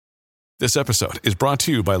This episode is brought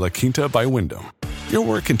to you by La Quinta by Wyndham. Your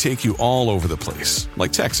work can take you all over the place,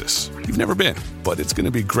 like Texas. You've never been, but it's going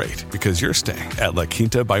to be great because you're staying at La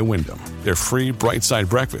Quinta by Wyndham. Their free Bright Side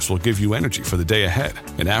breakfast will give you energy for the day ahead.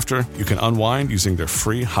 And after, you can unwind using their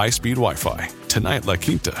free high-speed Wi-Fi. Tonight, La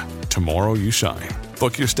Quinta. Tomorrow, you shine.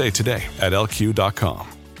 Book your stay today at lq.com.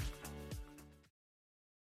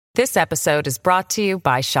 This episode is brought to you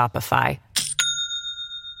by Shopify.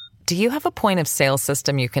 Do you have a point of sale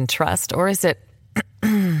system you can trust, or is it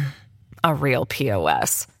a real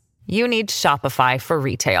POS? You need Shopify for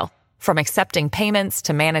retail. From accepting payments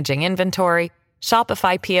to managing inventory,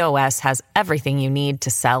 Shopify POS has everything you need to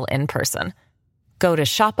sell in person. Go to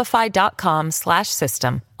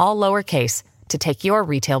shopify.com/system, all lowercase, to take your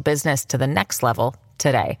retail business to the next level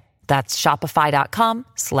today. That's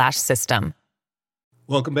shopify.com/system.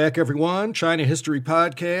 Welcome back, everyone. China History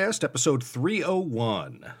Podcast, episode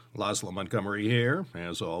 301. Laszlo Montgomery here,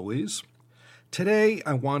 as always. Today,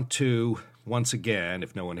 I want to, once again,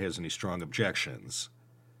 if no one has any strong objections,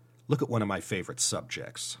 look at one of my favorite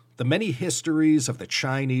subjects, the many histories of the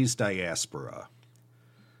Chinese diaspora.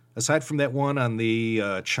 Aside from that one on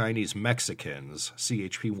the Chinese Mexicans,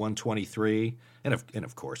 CHP 123, and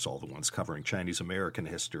of course all the ones covering Chinese American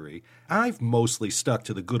history, I've mostly stuck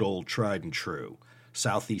to the good old tried and true,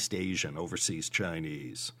 Southeast Asian, overseas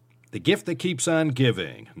Chinese. The gift that keeps on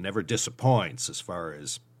giving, never disappoints as far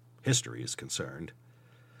as history is concerned.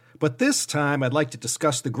 But this time I'd like to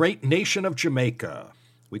discuss the great nation of Jamaica.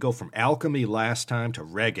 We go from alchemy last time to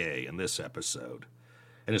reggae in this episode.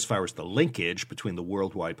 And as far as the linkage between the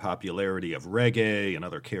worldwide popularity of reggae and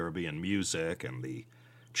other Caribbean music and the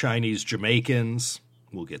Chinese Jamaicans,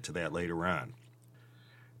 we'll get to that later on.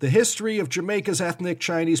 The history of Jamaica's ethnic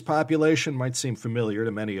Chinese population might seem familiar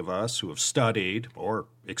to many of us who have studied or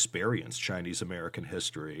experienced Chinese American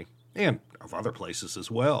history, and of other places as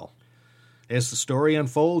well. As the story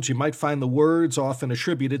unfolds, you might find the words often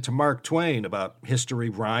attributed to Mark Twain about history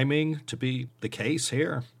rhyming to be the case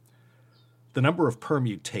here. The number of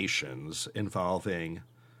permutations involving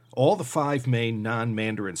all the 5 main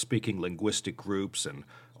non-Mandarin speaking linguistic groups and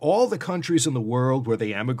all the countries in the world where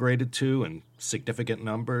they emigrated to in significant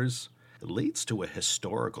numbers, it leads to a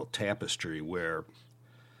historical tapestry where,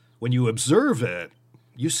 when you observe it,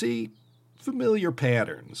 you see familiar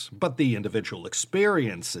patterns, but the individual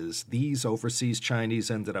experiences these overseas Chinese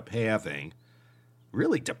ended up having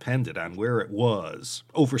really depended on where it was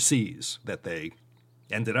overseas that they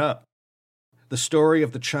ended up. The story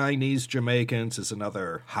of the Chinese Jamaicans is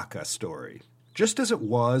another Hakka story. Just as it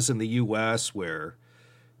was in the U.S., where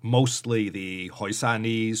mostly the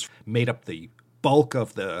Khoisanese made up the bulk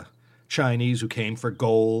of the Chinese who came for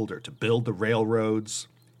gold or to build the railroads,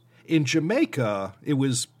 in Jamaica, it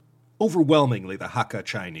was overwhelmingly the Hakka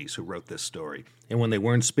Chinese who wrote this story. And when they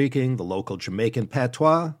weren't speaking the local Jamaican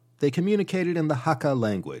patois, they communicated in the Hakka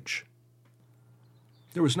language.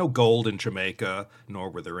 There was no gold in Jamaica, nor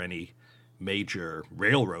were there any major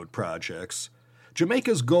railroad projects.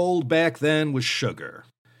 Jamaica's gold back then was sugar.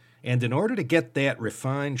 And in order to get that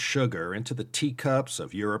refined sugar into the teacups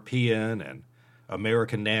of European and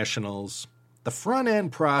American nationals, the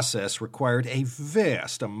front-end process required a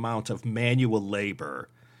vast amount of manual labor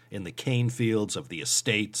in the cane fields of the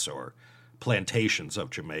estates or plantations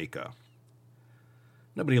of Jamaica.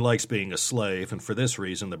 Nobody likes being a slave, and for this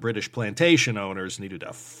reason, the British plantation owners needed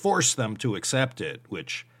to force them to accept it,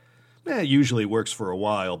 which usually works for a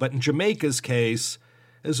while. But in Jamaica's case,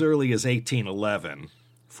 as early as 1811,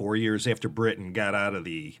 4 years after Britain got out of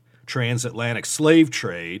the transatlantic slave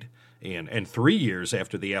trade, and 3 years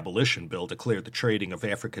after the Abolition Bill declared the trading of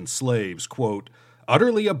African slaves, quote,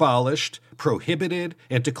 utterly abolished, prohibited,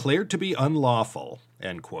 and declared to be unlawful,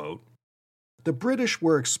 end quote, the British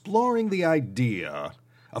were exploring the idea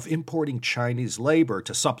of importing Chinese labor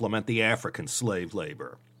to supplement the African slave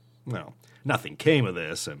labor. Well, nothing came of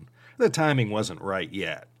this, and the timing wasn't right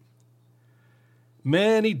yet.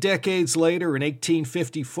 Many decades later, in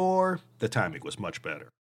 1854, the timing was much better.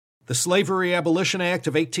 The Slavery Abolition Act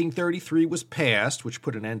of 1833 was passed, which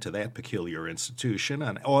put an end to that peculiar institution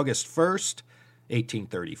on August 1st,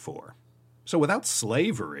 1834. So without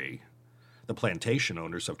slavery, the plantation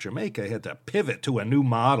owners of Jamaica had to pivot to a new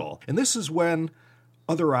model, and this is when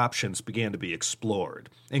other options began to be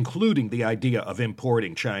explored, including the idea of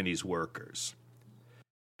importing Chinese workers.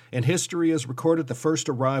 And history has recorded the first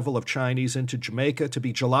arrival of Chinese into Jamaica to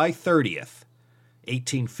be July 30th,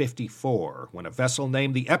 1854, when a vessel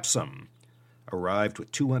named the Epsom arrived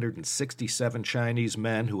with 267 Chinese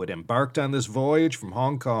men who had embarked on this voyage from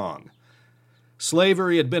Hong Kong.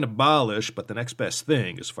 Slavery had been abolished, but the next best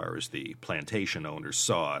thing, as far as the plantation owners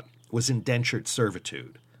saw it, was indentured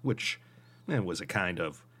servitude, which and was a kind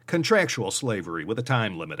of contractual slavery with a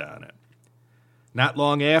time limit on it. Not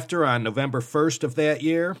long after, on November 1st of that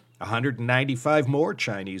year, 195 more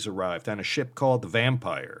Chinese arrived on a ship called the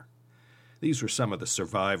Vampire. These were some of the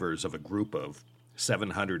survivors of a group of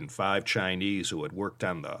 705 Chinese who had worked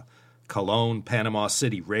on the Cologne-Panama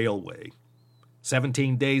City Railway.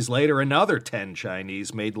 17 days later, another 10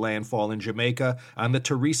 Chinese made landfall in Jamaica on the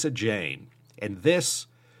Teresa Jane. And this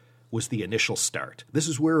was the initial start. This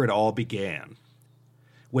is where it all began.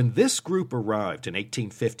 When this group arrived in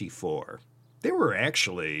 1854, there were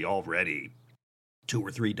actually already 2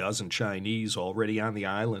 or 3 dozen Chinese already on the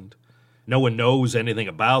island. No one knows anything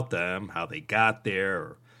about them, how they got there,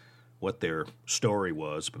 or what their story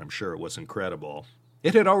was, but I'm sure it was incredible.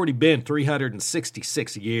 It had already been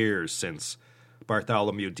 366 years since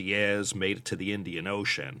Bartholomew Diaz made it to the Indian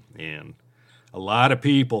Ocean, and a lot of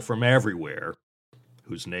people from everywhere,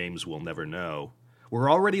 whose names we'll never know, were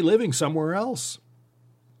already living somewhere else.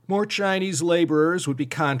 More Chinese laborers would be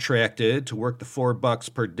contracted to work the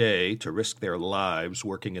 $4 per day to risk their lives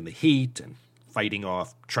working in the heat and fighting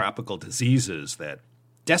off tropical diseases that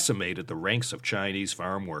decimated the ranks of Chinese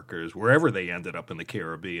farm workers wherever they ended up in the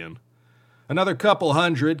Caribbean. Another couple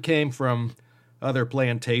hundred came from other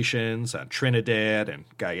plantations on Trinidad and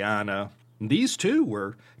Guyana. These, too,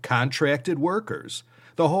 were contracted workers.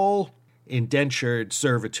 The whole indentured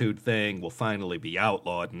servitude thing will finally be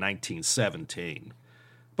outlawed in 1917.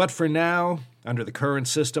 But for now, under the current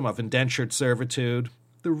system of indentured servitude,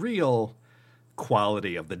 the real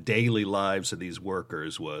quality of the daily lives of these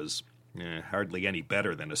workers was hardly any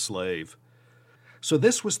better than a slave. So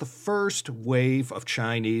this was the first wave of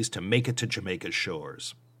Chinese to make it to Jamaica's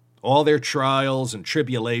shores. All their trials and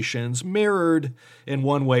tribulations mirrored in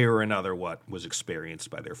one way or another what was experienced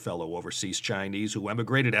by their fellow overseas Chinese who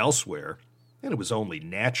emigrated elsewhere, and it was only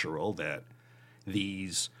natural that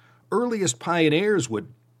these earliest pioneers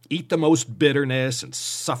would eat the most bitterness and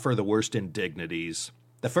suffer the worst indignities.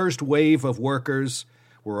 The first wave of workers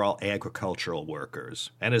were all agricultural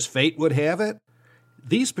workers, and as fate would have it,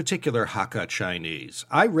 these particular Hakka Chinese,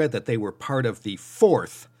 I read that they were part of the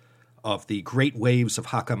fourth of the great waves of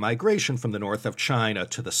Hakka migration from the north of China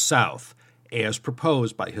to the south, as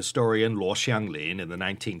proposed by historian Luo Xianglin in the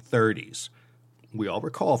 1930s. We all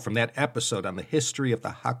recall from that episode on the history of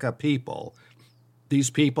the Hakka people. These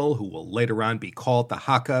people, who will later on be called the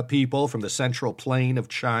Hakka people from the central plain of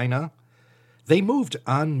China, they moved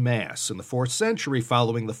en masse in the 4th century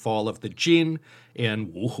following the fall of the Jin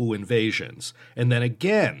and Wuhu invasions, and then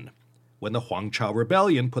again when the Huangchao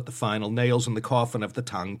Rebellion put the final nails in the coffin of the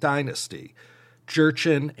Tang Dynasty.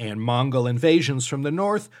 Jurchen and Mongol invasions from the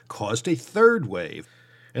north caused a third wave,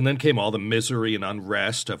 and then came all the misery and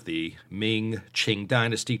unrest of the Ming-Qing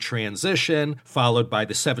dynasty transition, followed by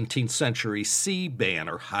the 17th century Sea Ban,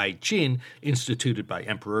 or Hai Jin, instituted by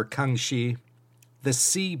Emperor Kangxi. The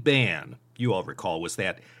Sea Ban, you all recall, was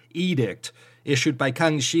that edict issued by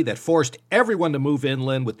Kangxi that forced everyone to move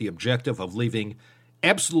inland with the objective of leaving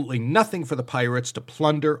absolutely nothing for the pirates to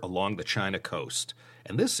plunder along the China coast.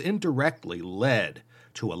 And this indirectly led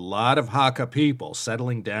to a lot of Hakka people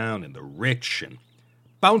settling down in the rich and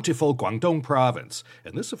bountiful Guangdong province.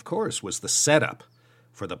 And this, of course, was the setup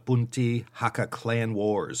for the Bunti Hakka clan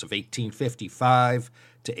wars of 1855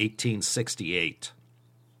 to 1868.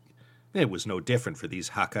 It was no different for these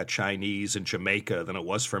Hakka Chinese in Jamaica than it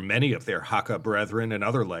was for many of their Hakka brethren in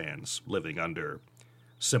other lands living under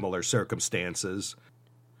similar circumstances.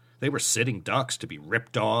 They were sitting ducks to be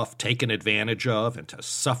ripped off, taken advantage of, and to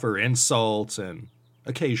suffer insults and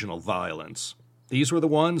occasional violence. These were the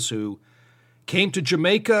ones who came to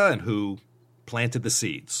Jamaica and who planted the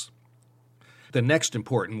seeds. The next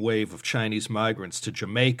important wave of Chinese migrants to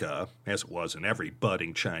Jamaica, as it was in every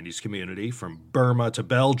budding Chinese community from Burma to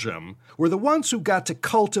Belgium, were the ones who got to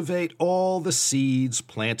cultivate all the seeds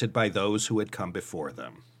planted by those who had come before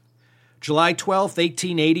them. July 12,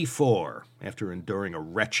 1884, after enduring a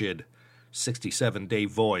wretched 67-day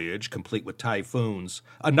voyage complete with typhoons,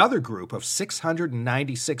 another group of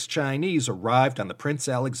 696 Chinese arrived on the Prince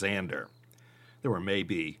Alexander. There were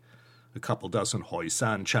maybe a couple dozen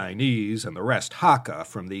Hoisan Chinese and the rest Hakka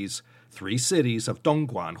from these 3 cities of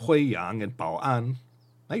Dongguan, Huiyang, and Bao'an.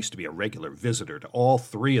 I used to be a regular visitor to all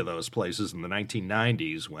 3 of those places in the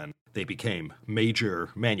 1990s when they became major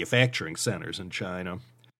manufacturing centers in China.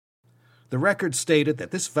 The record stated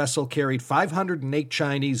that this vessel carried 508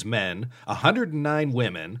 Chinese men, 109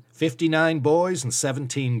 women, 59 boys, and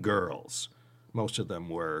 17 girls. Most of them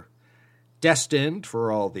were destined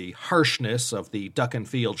for all the harshness of the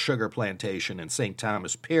Duckenfield sugar plantation in St.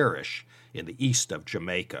 Thomas Parish in the east of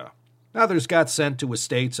Jamaica. Others got sent to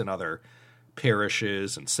estates in other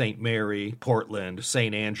parishes in St. Mary, Portland,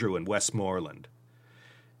 St. Andrew, and Westmoreland.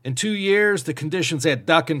 In 2 years, the conditions at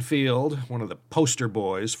Duckenfield, one of the poster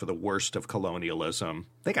boys for the worst of colonialism,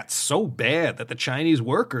 they got so bad that the Chinese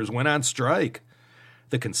workers went on strike.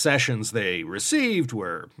 The concessions they received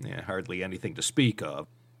were hardly anything to speak of.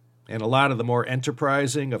 And a lot of the more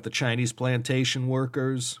enterprising of the Chinese plantation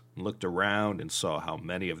workers looked around and saw how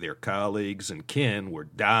many of their colleagues and kin were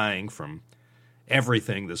dying from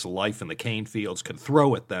everything this life in the cane fields could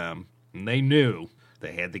throw at them, and they knew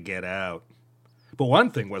they had to get out. But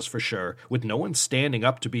one thing was for sure, with no one standing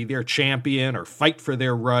up to be their champion or fight for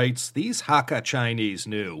their rights, these Hakka Chinese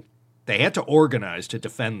knew they had to organize to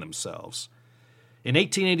defend themselves. In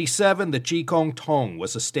 1887, the Jikong Tong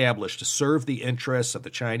was established to serve the interests of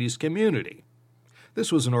the Chinese community.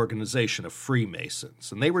 This was an organization of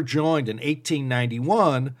Freemasons, and they were joined in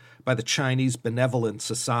 1891 by the Chinese Benevolent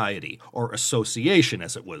Society, or Association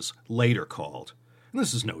as it was later called. And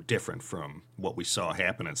this is no different from what we saw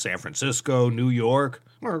happen in San Francisco, New York,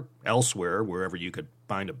 or elsewhere, wherever you could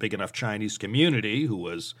find a big enough Chinese community who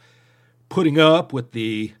was putting up with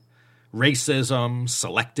the racism,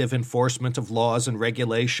 selective enforcement of laws and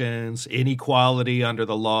regulations, inequality under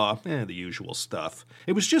the law, the usual stuff.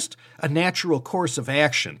 It was just a natural course of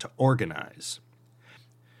action to organize.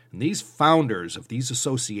 And these founders of these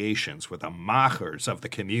associations were the machers of the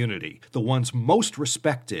community, the ones most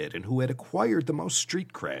respected and who had acquired the most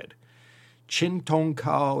street cred. Chin Tong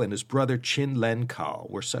Kao and his brother Chin Len Kao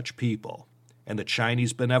were such people, and the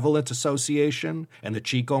Chinese Benevolent Association and the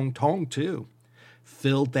Jikong Tong, too,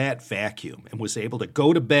 filled that vacuum and was able to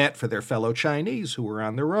go to bat for their fellow Chinese who were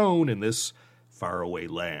on their own in this faraway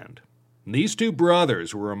land. And these two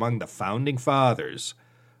brothers were among the founding fathers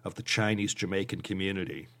of the Chinese Jamaican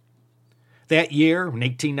community. That year, in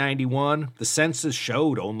 1891, the census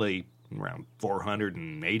showed only around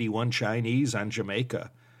 481 Chinese on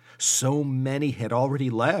Jamaica. So many had already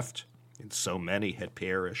left, and so many had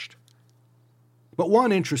perished. But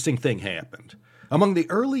one interesting thing happened. Among the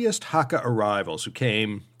earliest Hakka arrivals who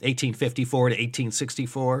came 1854 to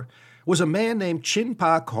 1864 was a man named Chin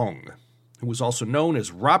Pa Kong, who was also known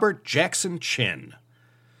as Robert Jackson Chin.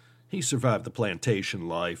 He survived the plantation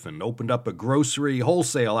life and opened up a grocery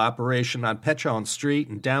wholesale operation on Petchon Street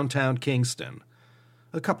in downtown Kingston.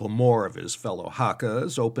 A couple more of his fellow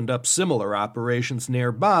Hakkas opened up similar operations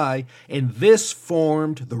nearby, and this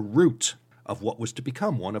formed the root of what was to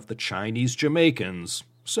become one of the Chinese Jamaicans'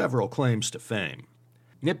 several claims to fame.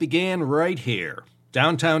 It began right here,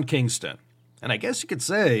 downtown Kingston. And I guess you could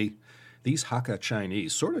say these Hakka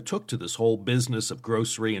Chinese sort of took to this whole business of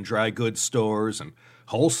grocery and dry goods stores and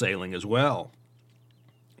wholesaling as well.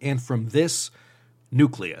 And from this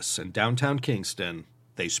nucleus in downtown Kingston,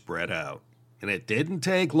 they spread out. And it didn't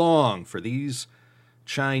take long for these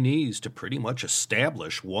Chinese to pretty much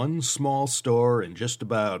establish one small store in just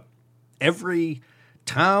about every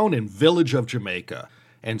town and village of Jamaica.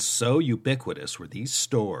 And so ubiquitous were these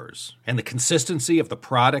stores, and the consistency of the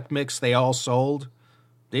product mix they all sold,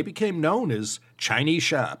 they became known as Chinese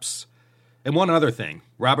shops. And one other thing,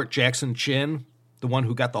 Robert Jackson Chin, the one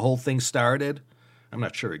who got the whole thing started, I'm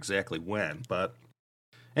not sure exactly when, but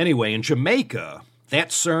anyway, in Jamaica,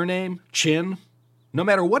 that surname, Chin, no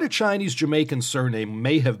matter what a Chinese Jamaican surname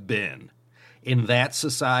may have been, in that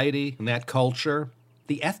society, in that culture,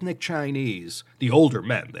 the ethnic Chinese, the older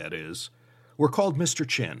men, that is, were called Mr.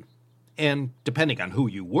 Chin. And depending on who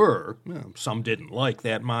you were, some didn't like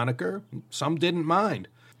that moniker, some didn't mind.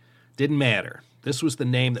 Didn't matter. This was the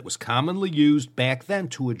name that was commonly used back then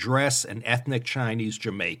to address an ethnic Chinese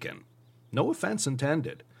Jamaican. No offense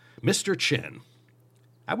intended. Mr. Chin.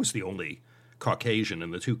 I was the only Caucasian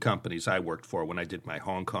in the two companies I worked for when I did my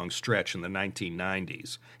Hong Kong stretch in the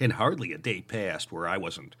 1990s, and hardly a day passed where I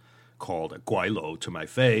wasn't called a guaylo to my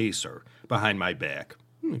face or behind my back.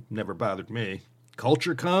 Never bothered me.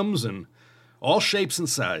 Culture comes in all shapes and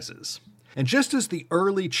sizes. And just as the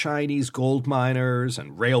early Chinese gold miners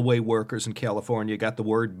and railway workers in California got the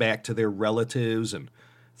word back to their relatives and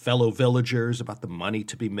fellow villagers about the money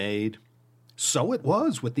to be made, so it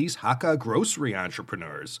was with these Hakka grocery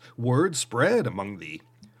entrepreneurs. Word spread among the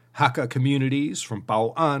Hakka communities from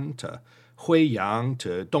Bao'an to Huiyang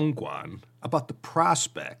to Dongguan about the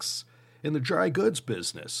prospects in the dry goods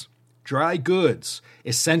business. Dry goods,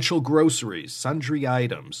 essential groceries, sundry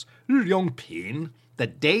items, ryongpin, the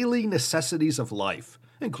daily necessities of life,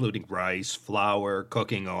 including rice, flour,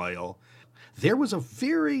 cooking oil. There was a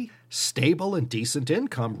very stable and decent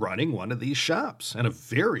income running one of these shops, and a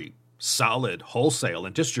very solid wholesale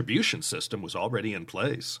and distribution system was already in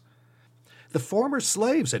place. The former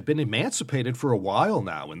slaves had been emancipated for a while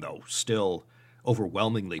now, and though still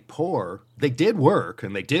overwhelmingly poor, they did work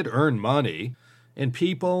and they did earn money. And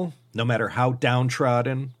people, no matter how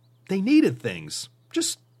downtrodden, they needed things,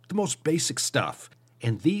 just the most basic stuff.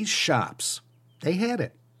 And these shops, they had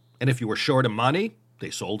it. And if you were short of money, they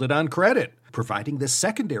sold it on credit, providing this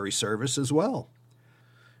secondary service as well.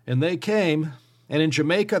 And they came, and in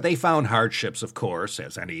Jamaica they found hardships, of course,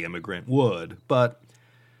 as any immigrant would, but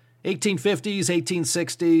 1850s,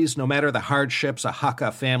 1860s, no matter the hardships a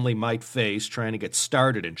Hakka family might face trying to get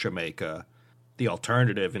started in Jamaica, the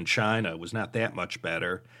alternative in China was not that much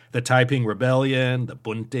better. The Taiping Rebellion, the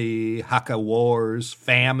Bunti, Hakka Wars,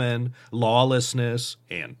 famine, lawlessness,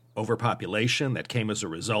 and overpopulation that came as a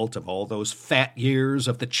result of all those fat years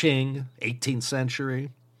of the Qing, 18th century.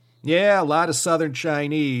 Yeah, a lot of southern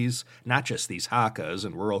Chinese, not just these Hakkas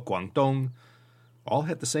in rural Guangdong, all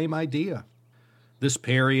had the same idea. This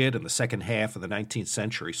period in the second half of the 19th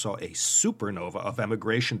century saw a supernova of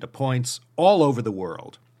emigration to points all over the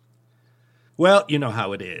world. Well, you know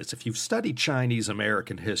how it is. If you've studied Chinese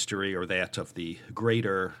American history or that of the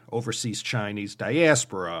greater overseas Chinese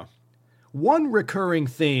diaspora, one recurring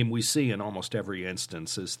theme we see in almost every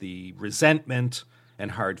instance is the resentment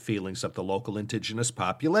and hard feelings of the local indigenous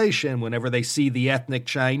population whenever they see the ethnic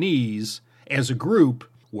Chinese as a group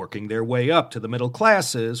working their way up to the middle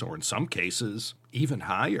classes, or in some cases, even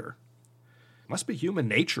higher. Must be human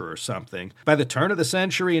nature or something. By the turn of the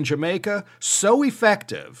century in Jamaica, so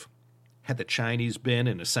effective had the Chinese been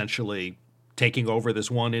in essentially taking over this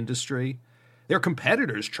one industry, their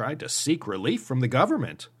competitors tried to seek relief from the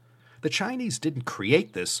government. The Chinese didn't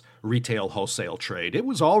create this retail wholesale trade. It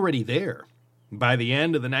was already there. By the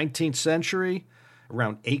end of the 19th century,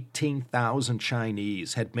 around 18,000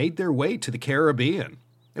 Chinese had made their way to the Caribbean.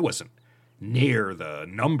 It wasn't near the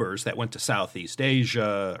numbers that went to Southeast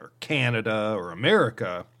Asia or Canada or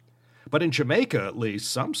America, but in Jamaica, at least,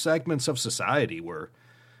 some segments of society were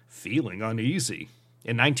feeling uneasy.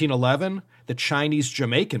 In 1911, the Chinese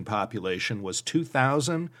Jamaican population was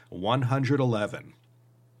 2,111.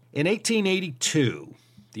 In 1882,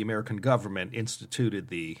 the American government instituted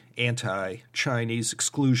the anti-Chinese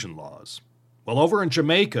exclusion laws. Well, over in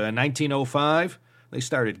Jamaica in 1905, they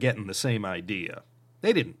started getting the same idea.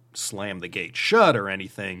 They didn't slam the gate shut or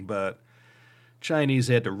anything, but Chinese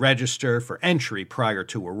had to register for entry prior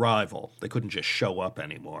to arrival. They couldn't just show up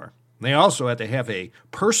anymore. They also had to have a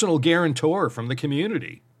personal guarantor from the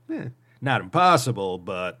community. Not impossible,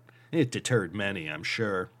 but it deterred many, I'm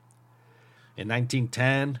sure. In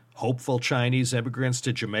 1910, hopeful Chinese immigrants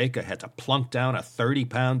to Jamaica had to plunk down a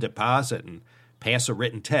 30-pound deposit and pass a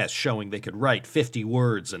written test showing they could write 50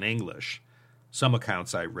 words in English. Some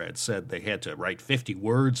accounts I read said they had to write 50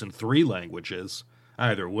 words in 3 languages.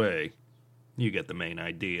 Either way, you get the main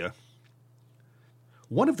idea.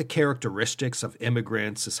 One of the characteristics of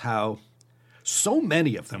immigrants is how so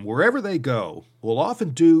many of them, wherever they go, will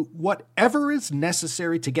often do whatever is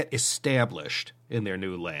necessary to get established in their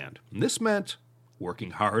new land. And this meant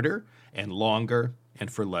working harder and longer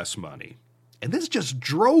and for less money. And this just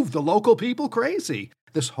drove the local people crazy.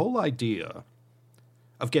 This whole idea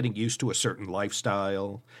of getting used to a certain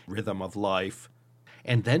lifestyle, rhythm of life,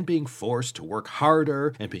 and then being forced to work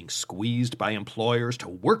harder and being squeezed by employers to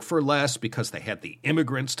work for less because they had the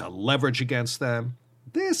immigrants to leverage against them.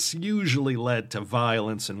 This usually led to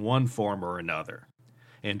violence in one form or another,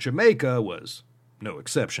 and Jamaica was no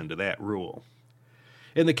exception to that rule.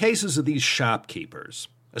 In the cases of these shopkeepers,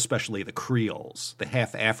 especially the Creoles, the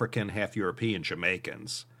half-African, half-European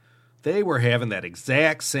Jamaicans, they were having that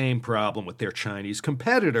exact same problem with their Chinese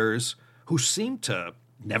competitors who seemed to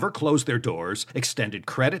never close their doors, extended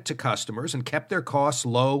credit to customers, and kept their costs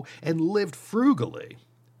low and lived frugally.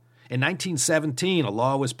 In 1917, a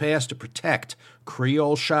law was passed to protect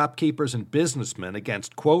Creole shopkeepers and businessmen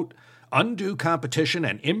against, quote, undue competition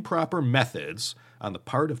and improper methods on the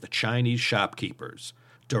part of the Chinese shopkeepers,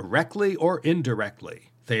 directly or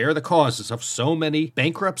indirectly. They are the causes of so many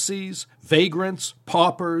bankruptcies, vagrants,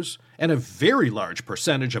 paupers, and a very large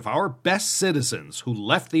percentage of our best citizens who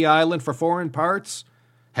left the island for foreign parts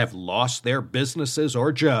have lost their businesses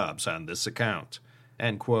or jobs on this account.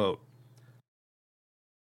 End quote.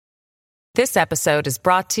 This episode is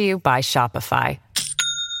brought to you by Shopify.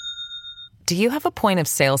 Do you have a point of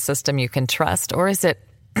sale system you can trust, or is it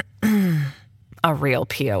a real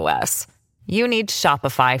POS? You need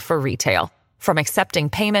Shopify for retail. From accepting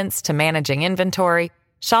payments to managing inventory,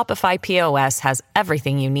 Shopify POS has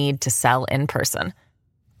everything you need to sell in person.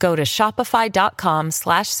 Go to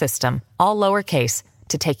shopify.com/system, all lowercase,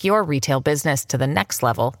 to take your retail business to the next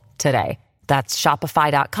level today. That's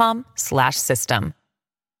shopify.com/system.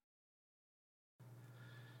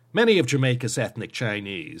 Many of Jamaica's ethnic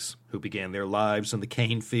Chinese, who began their lives in the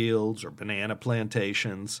cane fields or banana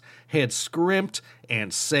plantations, had scrimped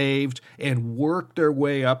and saved and worked their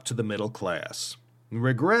way up to the middle class.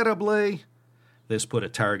 Regrettably, this put a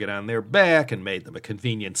target on their back and made them a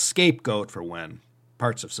convenient scapegoat for when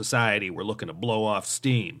parts of society were looking to blow off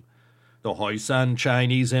steam. The Hoisan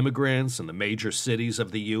Chinese immigrants in the major cities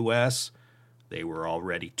of the U.S., they were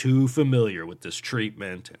already too familiar with this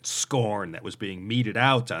treatment and scorn that was being meted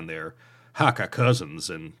out on their Hakka cousins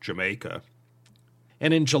in Jamaica.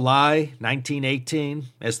 And in July 1918,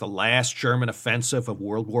 as the last German offensive of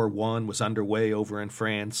World War I was underway over in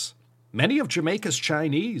France, many of Jamaica's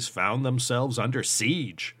Chinese found themselves under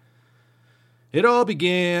siege. It all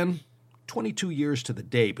began 22 years to the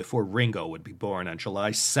day before Ringo would be born on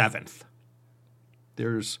July 7th.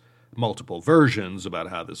 There's multiple versions about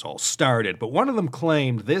how this all started, but one of them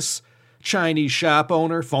claimed this Chinese shop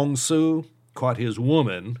owner, Feng Su, caught his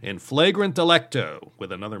woman in flagrant delicto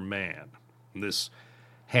with another man. This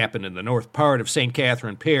happened in the north part of St.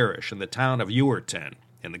 Catherine Parish in the town of Ewerton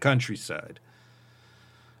in the countryside.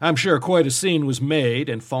 I'm sure quite a scene was made,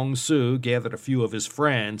 and Feng Su gathered a few of his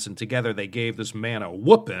friends, and together they gave this man a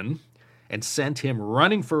whooping and sent him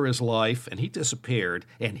running for his life, and he disappeared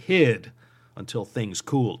and hid until things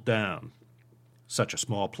cooled down. Such a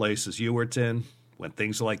small place as Ewerton, when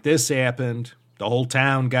things like this happened, the whole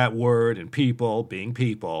town got word, and people, being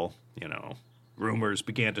people, rumors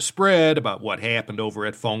began to spread about what happened over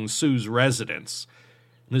at Feng Su's residence.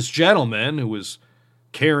 This gentleman who was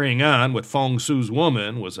carrying on with Feng Su's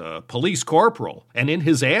woman was a police corporal, and in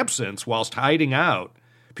his absence, whilst hiding out,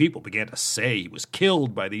 people began to say he was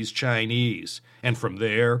killed by these Chinese, and from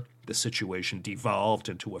there, the situation devolved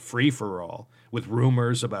into a free-for-all, with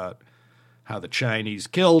rumors about how the Chinese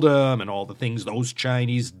killed him and all the things those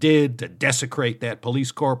Chinese did to desecrate that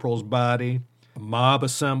police corporal's body. A mob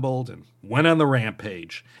assembled and went on the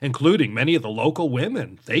rampage, including many of the local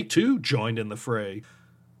women. They, too, joined in the fray.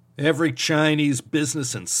 Every Chinese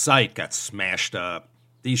business in sight got smashed up.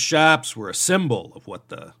 These shops were a symbol of what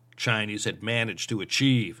the Chinese had managed to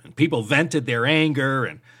achieve, and people vented their anger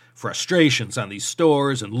and frustrations on these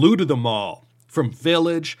stores and looted them all. From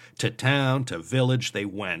village to town to village they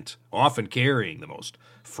went, often carrying the most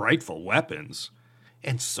frightful weapons.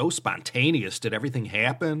 And so spontaneous did everything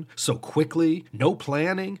happen, so quickly, no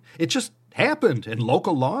planning. It just happened, and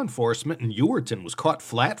local law enforcement in Ewerton was caught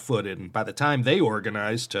flat-footed, and by the time they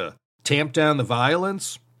organized to tamp down the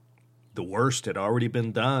violence, the worst had already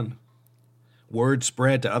been done. Word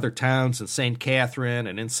spread to other towns in St. Catherine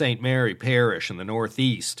and in St. Mary Parish in the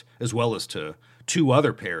northeast, as well as to 2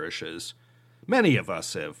 other parishes. Many of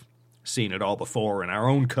us have seen it all before in our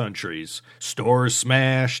own countries. Stores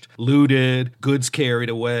smashed, looted, goods carried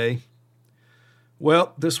away.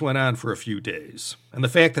 Well, this went on for a few days, and the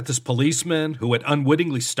fact that this policeman, who had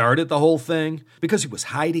unwittingly started the whole thing, because he was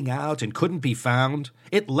hiding out and couldn't be found,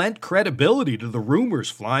 it lent credibility to the rumors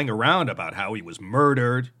flying around about how he was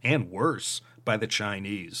murdered, and worse, by the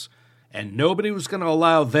Chinese, and nobody was going to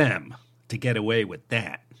allow them to get away with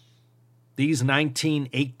that. These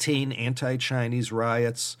 1918 anti-Chinese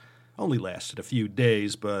riots only lasted a few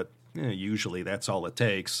days, but usually that's all it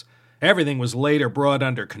takes. Everything was later brought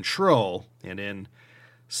under control, and in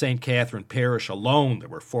St. Catherine Parish alone, there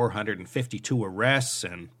were 452 arrests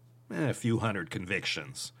and a few hundred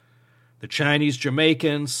convictions. The Chinese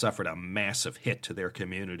Jamaicans suffered a massive hit to their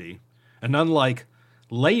community, and unlike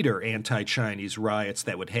later anti-Chinese riots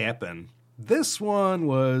that would happen, this one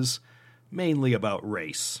was mainly about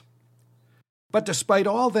race. But despite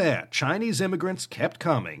all that, Chinese immigrants kept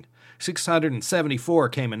coming. 674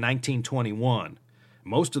 came in 1921.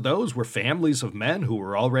 Most of those were families of men who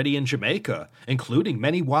were already in Jamaica, including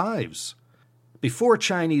many wives. Before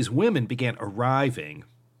Chinese women began arriving,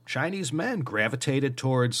 Chinese men gravitated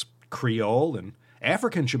towards Creole and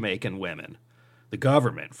African Jamaican women. The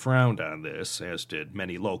government frowned on this, as did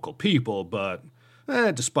many local people, but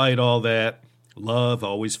despite all that, love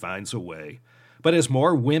always finds a way. But as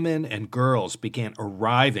more women and girls began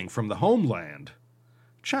arriving from the homeland,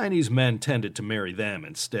 Chinese men tended to marry them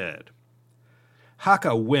instead.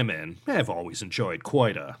 Hakka women have always enjoyed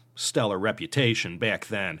quite a stellar reputation back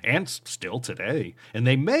then, and still today, and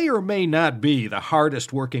they may or may not be the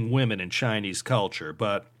hardest working women in Chinese culture,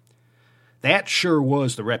 but that sure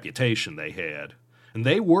was the reputation they had. And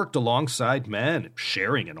they worked alongside men,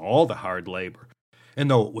 sharing in all the hard labor. And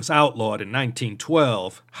though it was outlawed in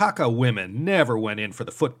 1912, Hakka women never went in for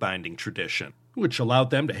the foot-binding tradition, which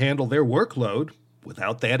allowed them to handle their workload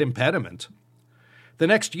without that impediment. The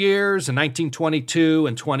next years, in 1922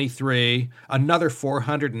 and 23, another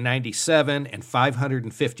 497 and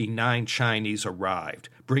 559 Chinese arrived,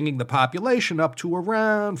 bringing the population up to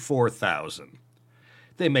around 4,000.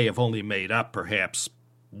 They may have only made up perhaps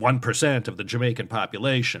 1% of the Jamaican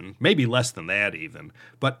population, maybe less than that even,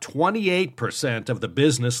 but 28% of the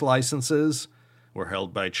business licenses were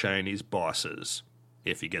held by Chinese bosses,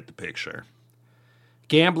 if you get the picture.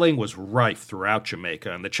 Gambling was rife throughout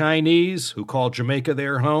Jamaica, and the Chinese, who called Jamaica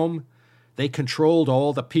their home, they controlled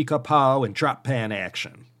all the pick-a-pow and drop-pan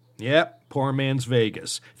action. Yep, poor man's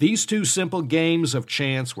Vegas. These two simple games of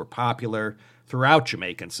chance were popular throughout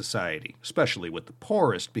Jamaican society, especially with the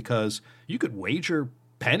poorest, because you could wager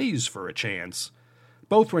pennies for a chance.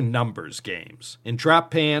 Both were numbers games. In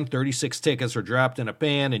drop pan, 36 tickets are dropped in a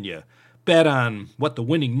pan, and you bet on what the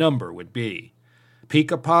winning number would be.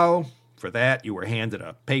 Peek-a-pow, for that, you were handed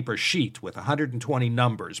a paper sheet with 120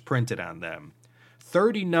 numbers printed on them.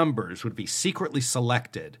 30 numbers would be secretly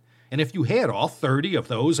selected, and if you had all 30 of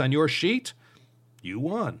those on your sheet, you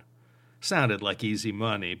won. Sounded like easy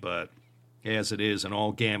money, but as it is in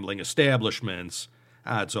all gambling establishments,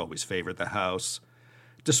 odds always favored the house.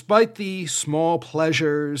 Despite the small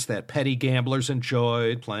pleasures that petty gamblers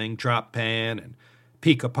enjoyed, playing drop pan and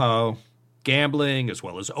peek-a-pow, gambling as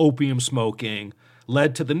well as opium smoking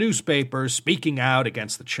led to the newspapers speaking out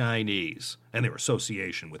against the Chinese and their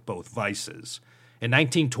association with both vices. In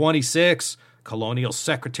 1926, Colonial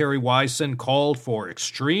Secretary Wyson called for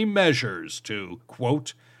extreme measures to,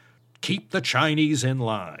 quote, keep the Chinese in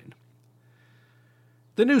line.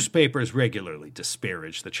 The newspapers regularly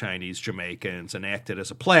disparaged the Chinese Jamaicans and acted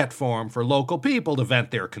as a platform for local people to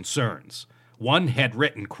vent their concerns. One had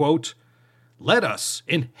written, quote, let us,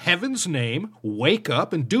 in heaven's name, wake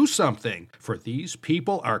up and do something, for these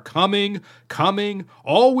people are coming,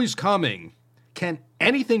 always coming. Can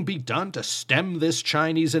anything be done to stem this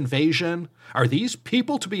Chinese invasion? Are these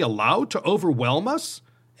people to be allowed to overwhelm us?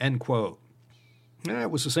 End quote.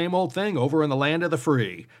 It was the same old thing over in the land of the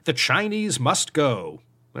free. The Chinese must go.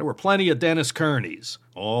 There were plenty of Dennis Kearneys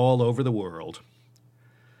all over the world.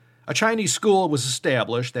 A Chinese school was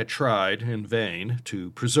established that tried, in vain,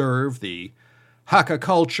 to preserve the Hakka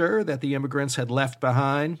culture that the immigrants had left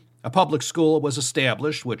behind. A public school was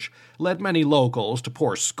established which led many locals to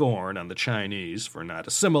pour scorn on the Chinese for not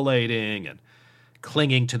assimilating and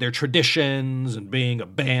clinging to their traditions and being a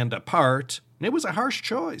band apart. It was a harsh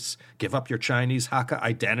choice. Give up your Chinese Hakka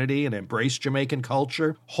identity and embrace Jamaican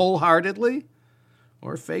culture wholeheartedly,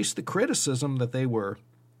 or face the criticism that they were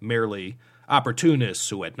merely opportunists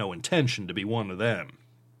who had no intention to be one of them.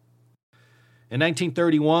 In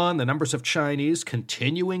 1931, the numbers of Chinese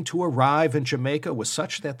continuing to arrive in Jamaica was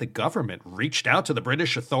such that the government reached out to the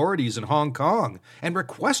British authorities in Hong Kong and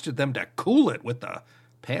requested them to cool it with the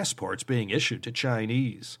passports being issued to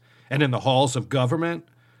Chinese. And in the halls of government,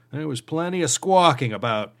 there was plenty of squawking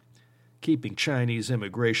about keeping Chinese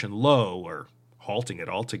immigration low or halting it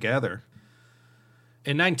altogether.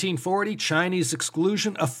 In 1940, Chinese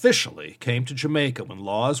exclusion officially came to Jamaica when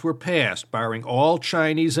laws were passed barring all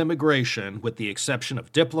Chinese immigration with the exception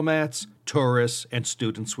of diplomats, tourists, and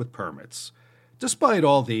students with permits. Despite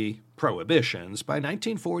all the prohibitions, by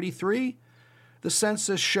 1943, the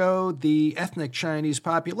census showed the ethnic Chinese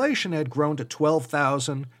population had grown to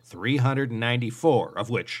 12,394, of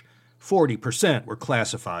which 40% were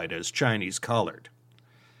classified as Chinese colored.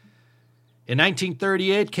 In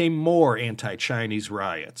 1938 came more anti-Chinese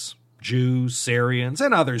riots. Jews, Syrians,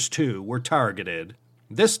 and others too were targeted.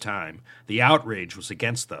 This time, the outrage was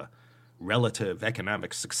against the relative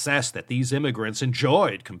economic success that these immigrants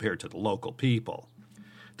enjoyed compared to the local people.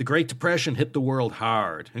 The Great Depression hit the world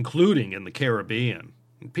hard, including in the Caribbean,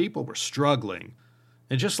 and people were struggling.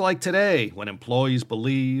 And just like today, when employees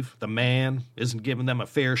believe the man isn't giving them a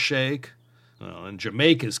fair shake, well, in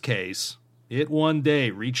Jamaica's case, it one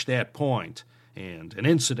day reached that point, and an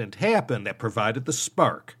incident happened that provided the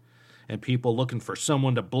spark, and people looking for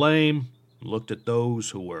someone to blame looked at those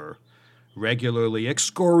who were regularly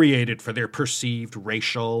excoriated for their perceived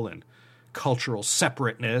racial and cultural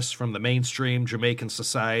separateness from the mainstream Jamaican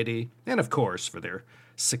society, and of course for their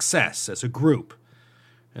success as a group.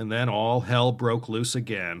 And then all hell broke loose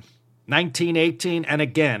again. 1918 and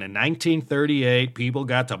again in 1938, people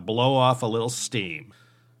got to blow off a little steam.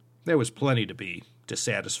 There was plenty to be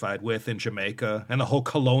dissatisfied with in Jamaica, and the whole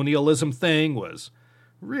colonialism thing was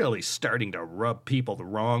really starting to rub people the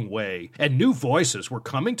wrong way, and new voices were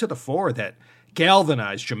coming to the fore that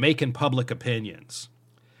galvanized Jamaican public opinions.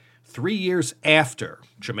 3 years after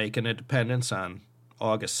Jamaican independence on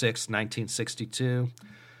August 6, 1962,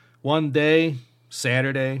 one day,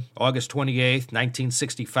 Saturday, August 28,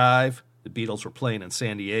 1965, The Beatles were playing in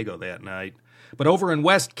San Diego that night. But over in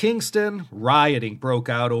West Kingston, rioting broke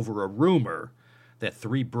out over a rumor that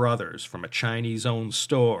 3 brothers from a Chinese-owned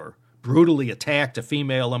store brutally attacked a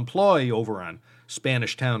female employee over on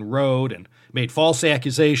Spanish Town Road and made false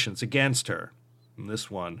accusations against her. And this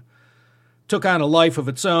one took on a life of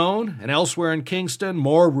its own, and elsewhere in Kingston,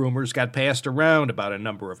 more rumors got passed around about a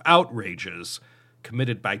number of outrages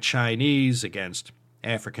committed by Chinese against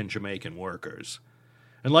African Jamaican workers.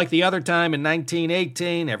 And like the other time in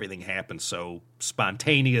 1918, everything happened so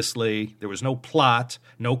spontaneously. There was no plot,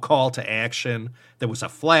 no call to action. There was a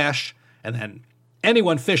flash, and then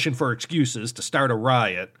anyone fishing for excuses to start a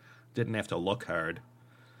riot didn't have to look hard.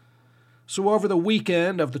 So over the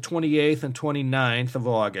weekend of the 28th and 29th of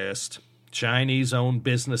August, Chinese-owned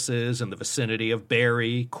businesses in the vicinity of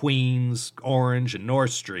Barry, Queens, Orange, and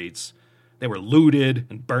North Streets, they were looted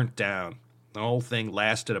and burnt down. The whole thing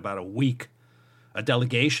lasted about a week. A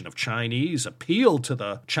delegation of Chinese appealed to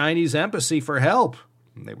the Chinese embassy for help,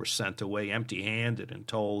 and they were sent away empty-handed and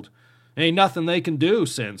told, ain't nothing they can do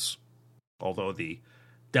since, although the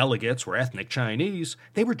delegates were ethnic Chinese,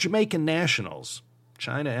 they were Jamaican nationals.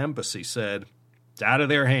 China embassy said, it's out of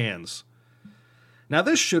their hands. Now,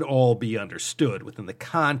 this should all be understood within the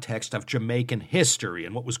context of Jamaican history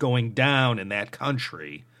and what was going down in that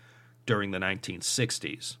country during the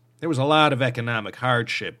 1960s. There was a lot of economic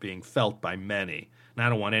hardship being felt by many, and I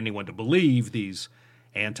don't want anyone to believe these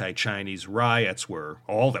anti-Chinese riots were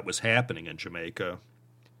all that was happening in Jamaica.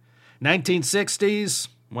 1960s,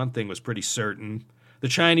 one thing was pretty certain. The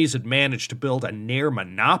Chinese had managed to build a near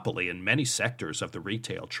monopoly in many sectors of the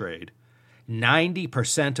retail trade.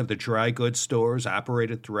 90% of the dry goods stores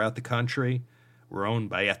operated throughout the country were owned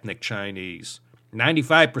by ethnic Chinese.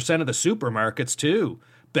 95% of the supermarkets, too.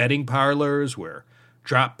 Betting parlors where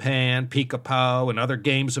drop pan, peek-a-pow, and other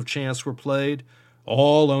games of chance were played,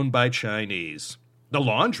 all owned by Chinese. The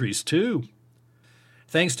laundries, too.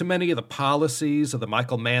 Thanks to many of the policies of the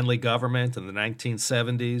Michael Manley government in the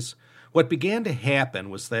 1970s, what began to happen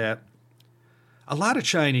was that a lot of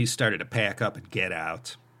Chinese started to pack up and get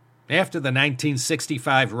out. After the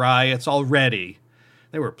 1965 riots, already,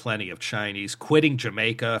 there were plenty of Chinese quitting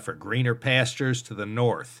Jamaica for greener pastures to the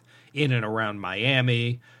north, in and around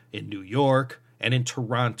Miami, in New York, and in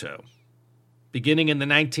Toronto. Beginning in the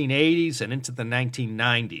 1980s and into the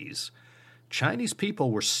 1990s, Chinese people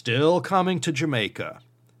were still coming to Jamaica.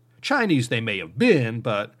 Chinese they may have been,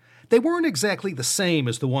 but they weren't exactly the same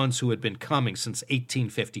as the ones who had been coming since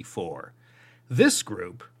 1854. This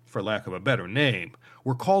group, for lack of a better name,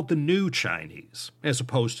 were called the New Chinese, as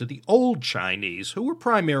opposed to the Old Chinese, who were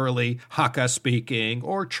primarily Hakka-speaking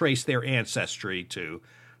or traced their ancestry to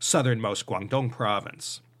southernmost Guangdong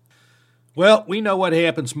province. Well, we know what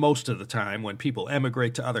happens most of the time when people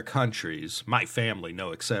emigrate to other countries, my family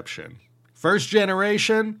no exception. First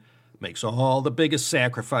generation makes all the biggest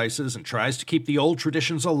sacrifices and tries to keep the old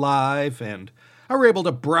traditions alive and are able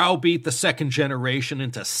to browbeat the second generation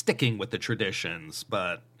into sticking with the traditions,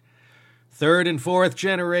 but third and fourth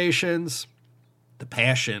generations, the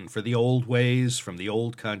passion for the old ways from the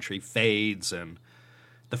old country fades, and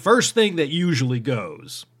the first thing that usually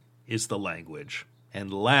goes is the language.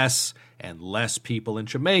 And less people in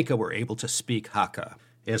Jamaica were able to speak Hakka,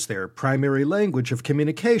 as their primary language of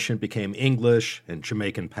communication became English and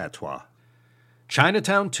Jamaican patois.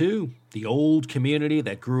 Chinatown, too, the old community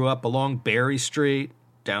that grew up along Barry Street,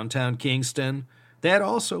 downtown Kingston, that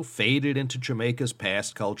also faded into Jamaica's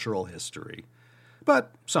past cultural history.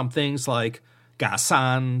 But some things like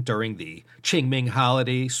Gasan during the Qingming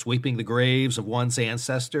holiday, sweeping the graves of one's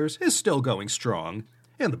ancestors, is still going strong,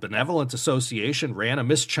 and the Benevolent Association ran a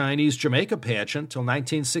Miss Chinese Jamaica pageant till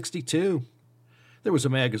 1962. There was a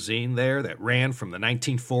magazine there that ran from the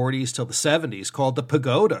 1940s till the 70s called The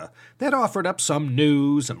Pagoda that offered up some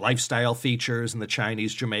news and lifestyle features in the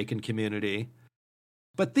Chinese Jamaican community.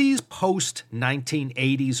 But these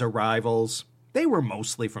post-1980s arrivals, they were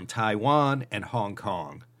mostly from Taiwan and Hong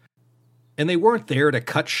Kong. And they weren't there to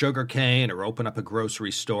cut sugar cane or open up a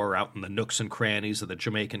grocery store out in the nooks and crannies of the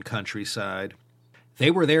Jamaican countryside.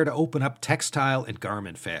 They were there to open up textile and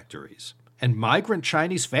garment factories. And migrant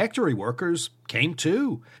Chinese factory workers came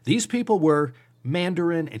too. These people were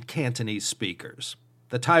Mandarin and Cantonese speakers.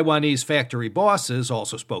 The Taiwanese factory bosses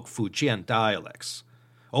also spoke Fujian dialects.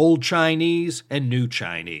 Old Chinese and New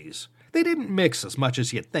Chinese. They didn't mix as much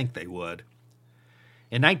as you'd think they would.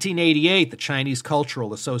 In 1988, the Chinese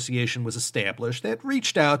Cultural Association was established that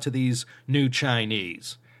reached out to these New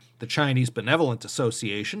Chinese. The Chinese Benevolent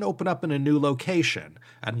Association opened up in a new location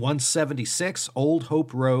on 176 Old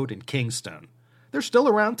Hope Road in Kingston. They're still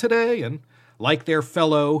around today, and like their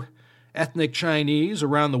fellow ethnic Chinese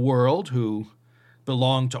around the world who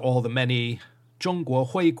belong to all the many 中国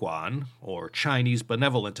会馆, or Chinese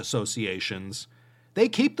benevolent associations, they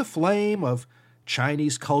keep the flame of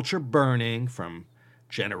Chinese culture burning from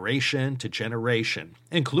generation to generation,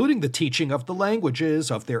 including the teaching of the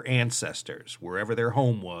languages of their ancestors, wherever their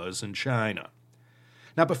home was in China.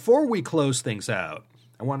 Now, before we close things out,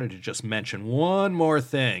 I wanted to just mention one more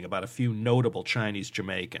thing about a few notable Chinese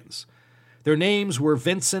Jamaicans. Their names were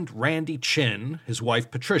Vincent Randy Chin, his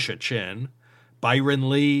wife Patricia Chin, Byron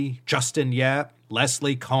Lee, Justin Yap,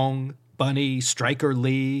 Leslie Kong, Bunny Stryker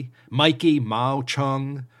Lee, Mikey Mao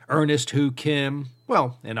Chung, Ernest Hu Kim,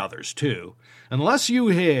 well, and others too. Unless you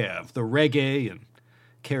have the reggae and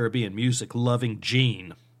Caribbean music-loving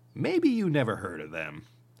gene, maybe you never heard of them.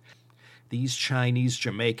 These Chinese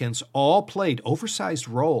Jamaicans all played oversized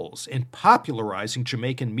roles in popularizing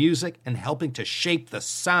Jamaican music and helping to shape the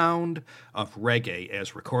sound of reggae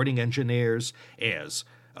as recording engineers, as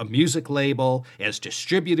a music label, as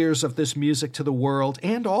distributors of this music to the world,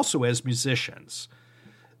 and also as musicians.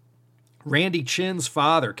 Randy Chin's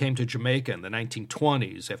father came to Jamaica in the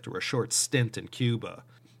 1920s after a short stint in Cuba.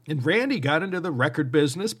 And Randy got into the record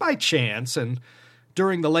business by chance, and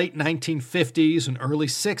during the late 1950s and early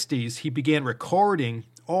 60s, he began recording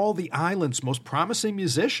all the island's most promising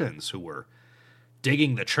musicians who were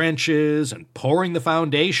digging the trenches and pouring the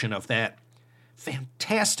foundation of that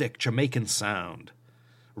fantastic Jamaican sound.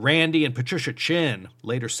 Randy and Patricia Chin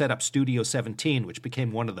later set up Studio 17, which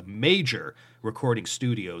became one of the major recording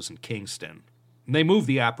studios in Kingston. And they moved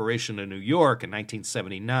the operation to New York in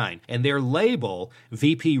 1979, and their label,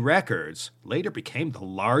 VP Records, later became the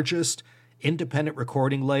largest independent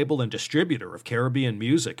recording label and distributor of Caribbean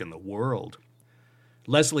music in the world.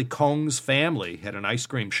 Leslie Kong's family had an ice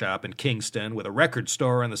cream shop in Kingston with a record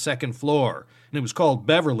store on the second floor, and it was called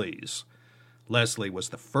Beverly's. Leslie was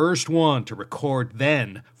the first one to record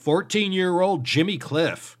then 14-year-old Jimmy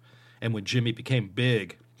Cliff. And when Jimmy became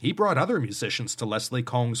big, he brought other musicians to Leslie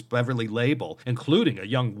Kong's Beverly label, including a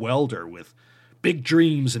young welder with big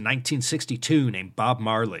dreams in 1962 named Bob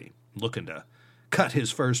Marley, looking to cut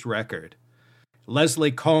his first record.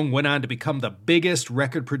 Leslie Kong went on to become the biggest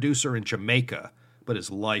record producer in Jamaica, but his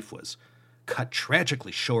life was cut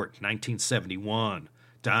tragically short in 1971,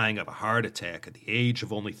 dying of a heart attack at the age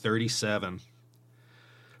of only 37.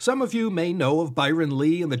 Some of you may know of Byron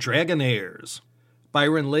Lee and the Dragonaires.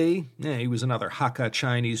 Byron Lee, he was another Hakka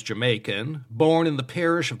Chinese Jamaican, born in the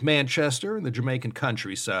parish of Manchester in the Jamaican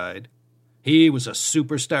countryside. He was a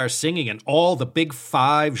superstar singing in all the big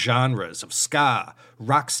 5 genres of ska,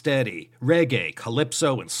 rocksteady, reggae,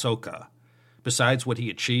 calypso, and soca. Besides what he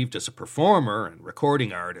achieved as a performer and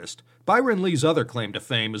recording artist, Byron Lee's other claim to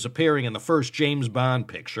fame is appearing in the first James Bond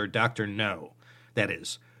picture, Dr. No. That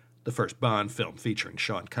is, the first Bond film featuring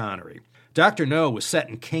Sean Connery. Dr. No was set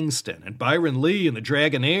in Kingston, and Byron Lee and the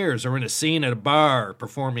Dragonaires are in a scene at a bar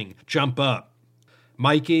performing Jump Up.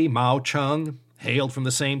 Mikey Mao Chung hailed from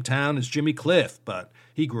the same town as Jimmy Cliff, but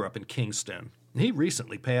he grew up in Kingston. He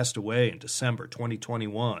recently passed away in December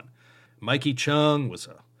 2021. Mikey Chung was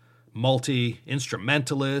a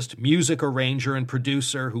multi-instrumentalist, music arranger, and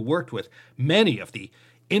producer who worked with many of the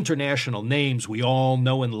international names we all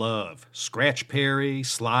know and love: Scratch Perry,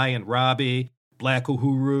 Sly and Robbie, Black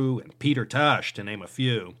Uhuru, and Peter Tosh, to name a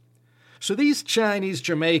few. So these Chinese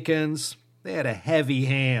Jamaicans, they had a heavy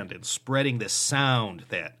hand in spreading this sound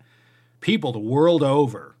that people the world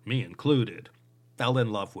over, me included, fell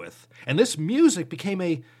in love with. And this music became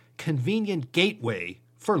a convenient gateway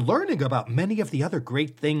for learning about many of the other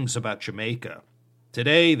great things about Jamaica.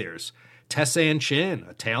 Today, there's Tessanne Chin,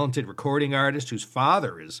 a talented recording artist whose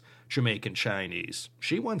father is Jamaican Chinese.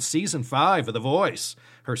 She won season 5 of The Voice.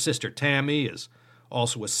 Her sister Tammy is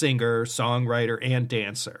also a singer, songwriter, and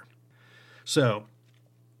dancer. So,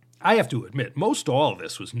 I have to admit, most all of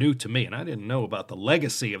this was new to me, and I didn't know about the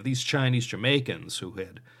legacy of these Chinese Jamaicans who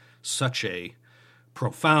had such a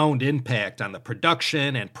profound impact on the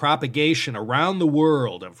production and propagation around the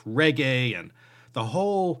world of reggae and the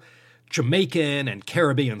whole Jamaican and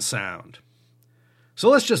Caribbean sound. So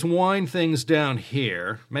let's just wind things down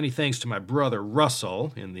here. Many thanks to my brother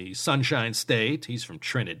Russell in the Sunshine State. He's from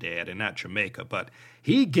Trinidad and not Jamaica, but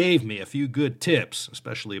he gave me a few good tips,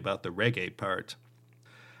 especially about the reggae part.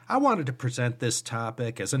 I wanted to present this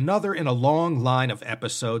topic as another in a long line of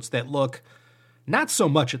episodes that look not so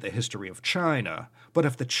much at the history of China, but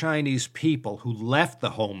of the Chinese people who left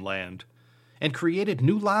the homeland and created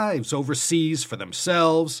new lives overseas for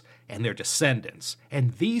themselves and their descendants.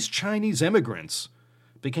 And these Chinese immigrants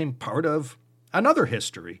became part of another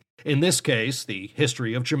history. In this case, the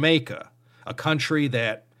history of Jamaica, a country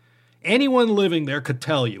that anyone living there could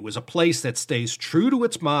tell you is a place that stays true to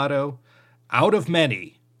its motto, out of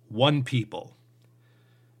many, one people.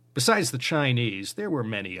 Besides the Chinese, there were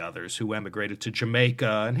many others who emigrated to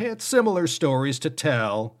Jamaica and had similar stories to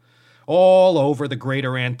tell, all over the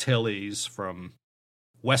Greater Antilles, from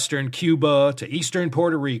western Cuba to eastern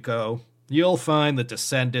Puerto Rico. You'll find the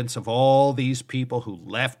descendants of all these people who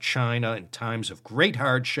left China in times of great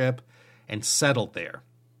hardship and settled there.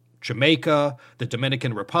 Jamaica, the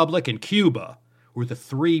Dominican Republic, and Cuba were the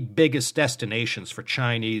three biggest destinations for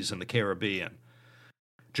Chinese in the Caribbean.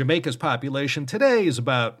 Jamaica's population today is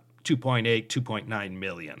about 2.8, 2.9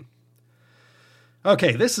 million.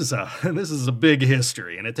 Okay, this is a big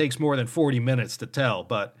history, and it takes more than 40 minutes to tell,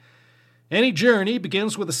 but any journey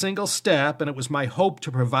begins with a single step, and it was my hope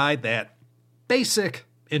to provide that basic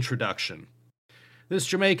introduction. This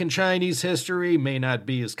Jamaican Chinese history may not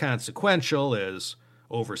be as consequential as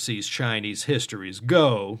overseas Chinese histories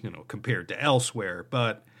go, compared to elsewhere,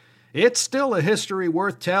 but it's still a history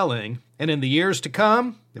worth telling, and in the years to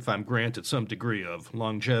come, if I'm granted some degree of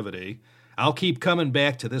longevity, I'll keep coming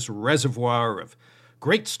back to this reservoir of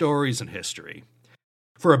great stories and history.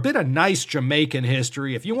 For a bit of nice Jamaican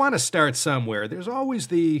history, if you want to start somewhere, there's always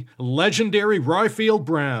the legendary Royfield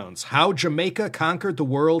Brown's How Jamaica Conquered the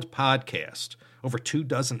World podcast. Over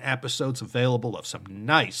 24 episodes available of some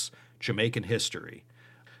nice Jamaican history.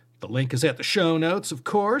 The link is at the show notes, of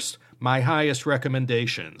course. My highest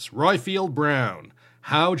recommendations, Royfield Brown,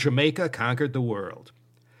 How Jamaica Conquered the World.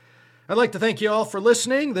 I'd like to thank you all for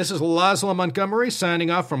listening. This is Laszlo Montgomery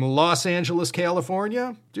signing off from Los Angeles,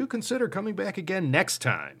 California. Do consider coming back again next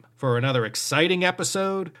time for another exciting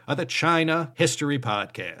episode of the China History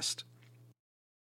Podcast.